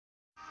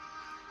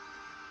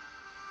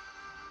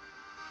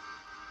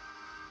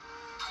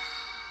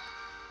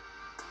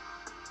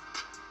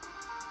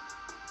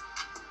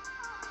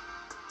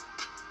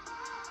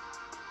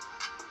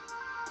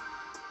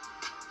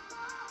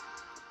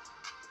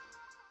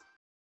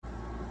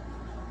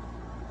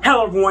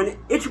Hello everyone,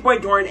 it's your boy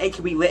Jordan,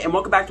 aka Lit, and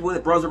welcome back to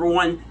Lit Bros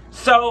everyone.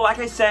 So, like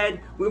I said,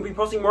 we'll be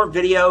posting more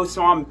videos,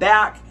 so I'm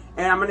back,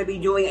 and I'm going to be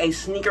doing a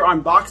sneaker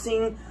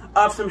unboxing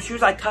of some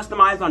shoes I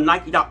customized on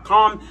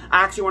Nike.com.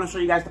 I actually want to show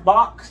you guys the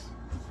box.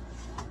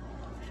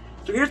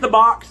 So here's the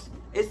box.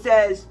 It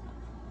says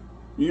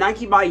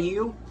Nike by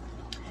You,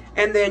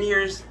 and then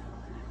here's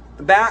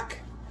the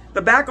back.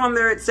 The back on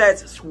there, it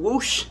says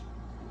swoosh,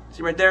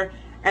 see right there,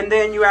 and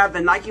then you have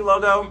the Nike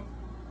logo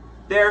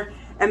there,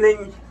 and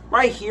then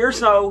right here,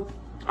 so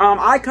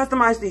I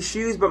customized these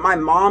shoes, but my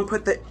mom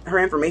put her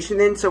information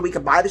in so we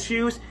could buy the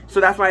shoes,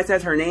 so that's why it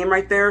says her name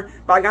right there.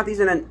 But I got these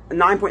in a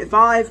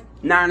 9.5,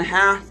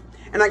 9.5,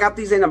 and I got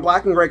these in a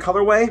black and gray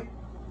colorway.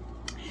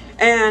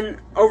 And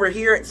over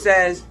here it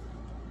says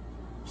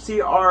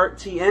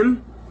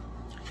CRTM.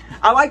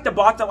 I like the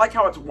box. I like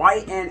how it's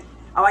white, and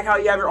I like how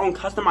you have your own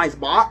customized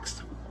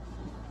box.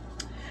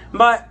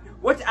 But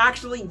let's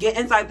actually get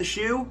inside the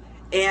shoe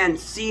and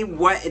see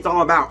what it's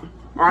all about.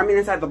 Or I mean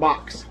inside the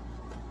box.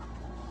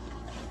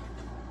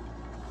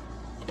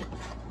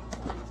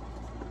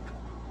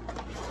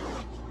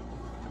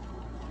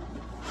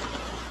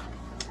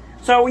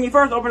 So when you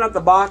first open up the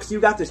box,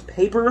 you got this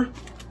paper,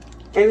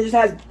 and it just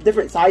has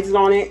different sizes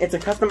on it. It's a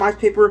customized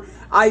paper.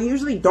 I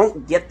usually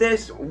don't get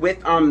this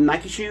with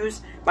Nike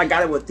shoes, but I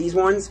got it with these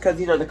ones because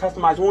these are the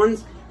customized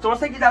ones. So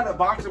let's take these out of the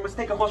box and let's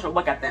take a closer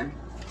look at them.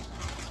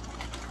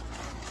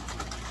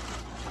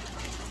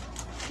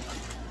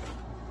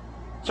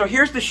 So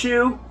here's the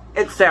shoe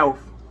itself.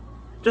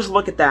 Just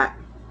look at that.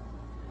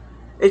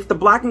 It's the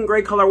black and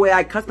gray colorway.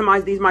 I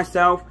customized these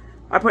myself.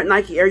 I put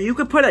Nike Air. You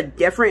could put a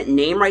different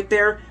name right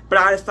there, but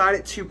I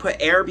decided to put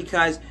Air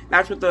because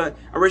that's what the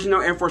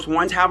original Air Force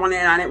Ones have on it,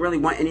 and I didn't really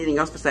want anything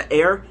else besides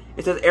Air.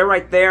 It says Air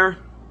right there.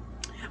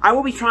 I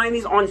will be trying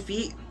these on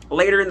feet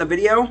later in the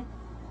video.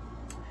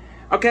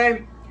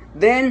 Okay,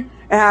 then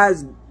it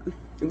has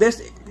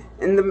this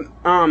in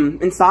the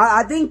inside.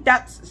 I think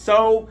that's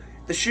so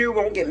the shoe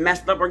won't get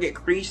messed up or get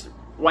creased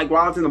like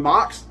while it's in the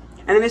box.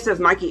 And then it says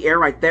Nike Air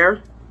right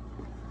there.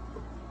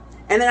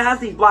 And then it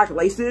has these black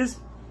laces.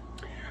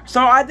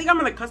 So I think I'm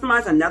going to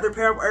customize another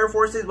pair of Air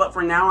Forces, but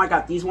for now I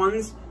got these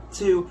ones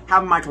to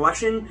have in my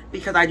collection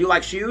because I do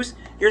like shoes.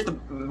 Here's the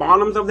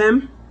bottoms of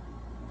them.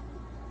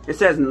 It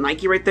says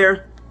Nike right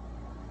there.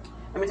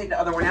 Let me take the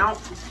other one out.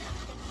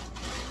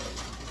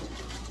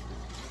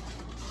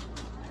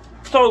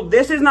 So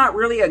this is not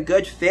really a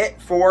good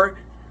fit for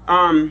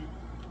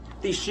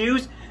these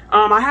shoes.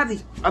 I have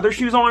these other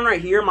shoes on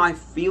right here, my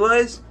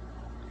Filas,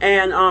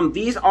 and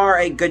these are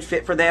a good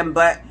fit for them,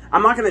 but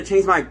I'm not going to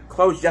change my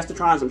clothes just to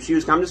try on some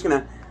shoes. I'm just going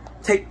to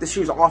take the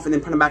shoes off and then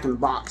put them back in the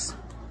box.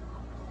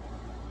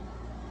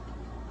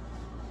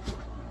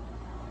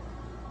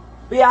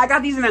 But yeah, I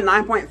got these in a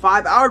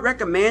 9.5. I would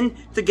recommend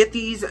to get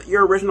these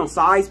your original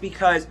size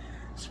because,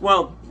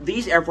 well,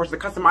 these Air Force, the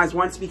customized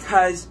ones,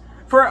 because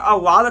for a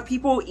lot of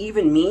people,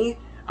 even me,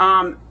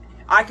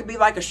 I could be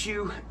like a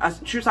shoe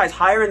size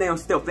higher and they'll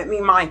still fit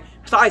me. My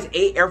size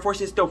 8 Air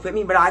Forces still fit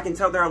me, but I can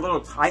tell they're a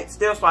little tight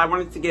still, so I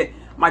wanted to get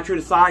my true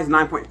to size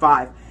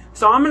 9.5.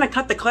 So I'm going to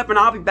cut the clip and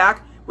I'll be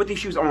back with these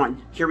shoes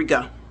on. Here we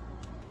go.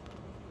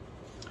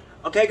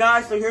 Okay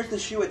guys, so here's the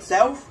shoe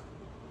itself.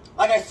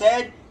 Like I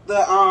said,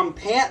 the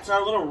pants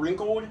are a little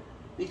wrinkled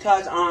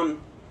because I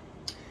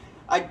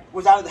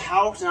was out of the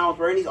house and I was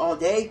wearing these all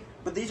day.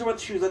 But these are what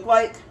the shoes look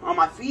like on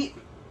my feet.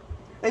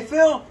 They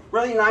feel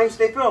really nice.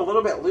 They feel a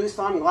little bit loose,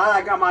 so I'm glad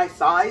I got my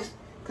size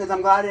because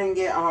I'm glad I didn't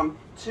get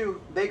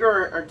too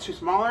bigger or too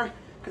smaller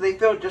because they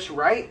feel just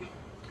right.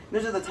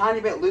 This is a tiny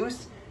bit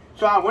loose,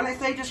 so I wouldn't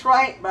say just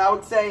right, but I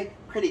would say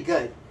pretty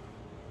good.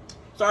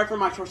 Sorry for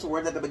my choice of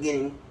words at the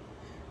beginning.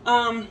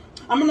 I'm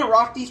going to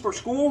rock these for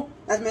school.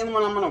 That's mainly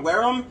when I'm going to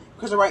wear them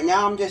because right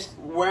now I'm just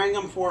wearing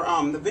them for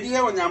the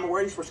video, and then I'm going to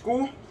wear these for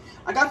school.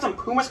 I got some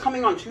Pumas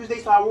coming on Tuesday,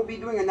 so I will be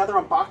doing another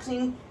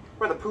unboxing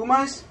for the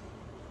Pumas.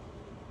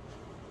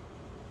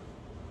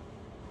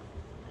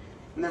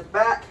 And the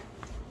back.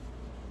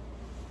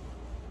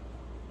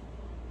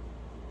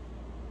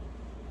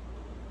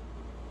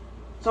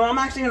 So I'm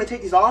actually going to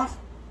take these off.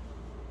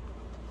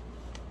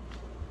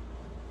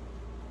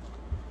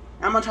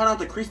 I'm going to try not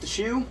to crease the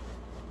shoe.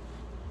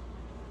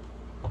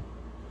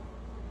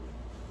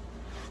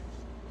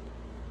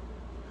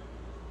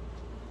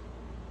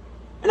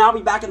 And I'll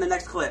be back in the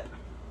next clip.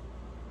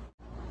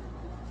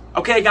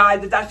 Okay guys,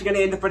 that's actually going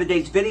to end it for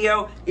today's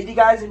video. If you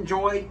guys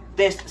enjoyed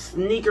this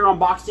sneaker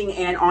unboxing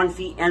and on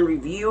feet and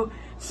review,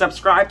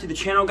 subscribe to the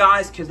channel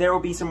guys, because there will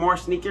be some more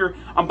sneaker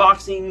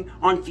unboxing,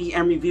 on feet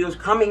and reviews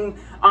coming.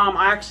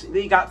 I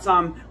actually got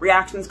some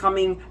reactions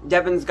coming.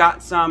 Devin's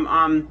got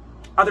some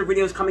other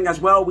videos coming as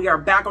well. We are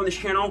back on this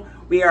channel.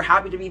 We are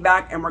happy to be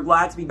back, and we're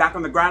glad to be back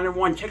on the grind,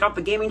 everyone. Check out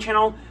the gaming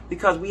channel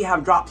because we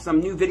have dropped some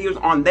new videos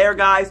on there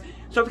guys.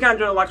 So if you guys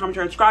enjoyed, like, comment,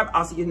 share, and subscribe.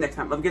 I'll see you next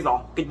time. Love you guys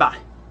all. Goodbye.